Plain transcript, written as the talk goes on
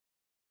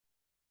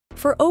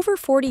For over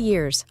 40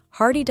 years,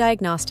 Hardy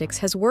Diagnostics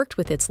has worked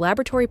with its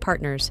laboratory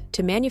partners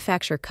to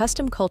manufacture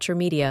custom culture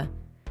media.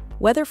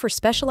 Whether for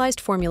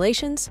specialized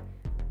formulations,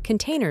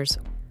 containers,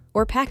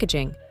 or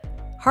packaging,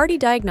 Hardy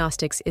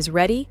Diagnostics is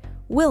ready,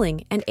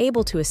 willing, and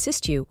able to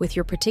assist you with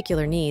your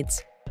particular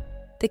needs.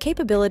 The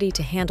capability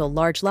to handle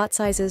large lot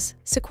sizes,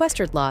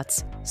 sequestered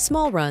lots,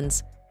 small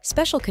runs,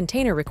 special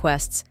container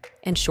requests,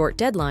 and short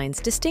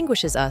deadlines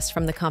distinguishes us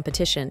from the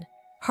competition.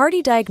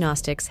 Hardy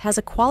Diagnostics has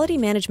a quality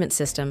management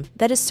system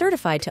that is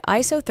certified to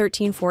ISO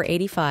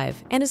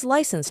 13485 and is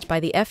licensed by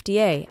the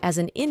FDA as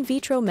an in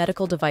vitro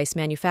medical device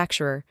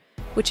manufacturer,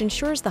 which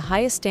ensures the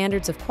highest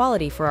standards of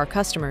quality for our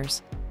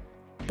customers.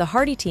 The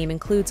Hardy team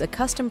includes a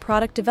custom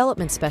product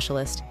development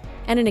specialist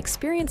and an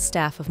experienced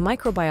staff of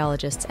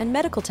microbiologists and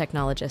medical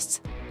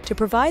technologists to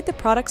provide the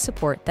product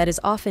support that is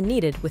often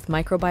needed with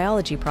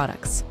microbiology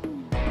products.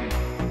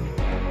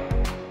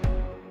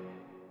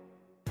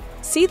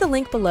 See the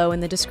link below in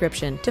the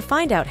description to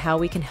find out how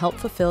we can help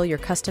fulfill your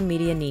custom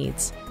media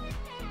needs.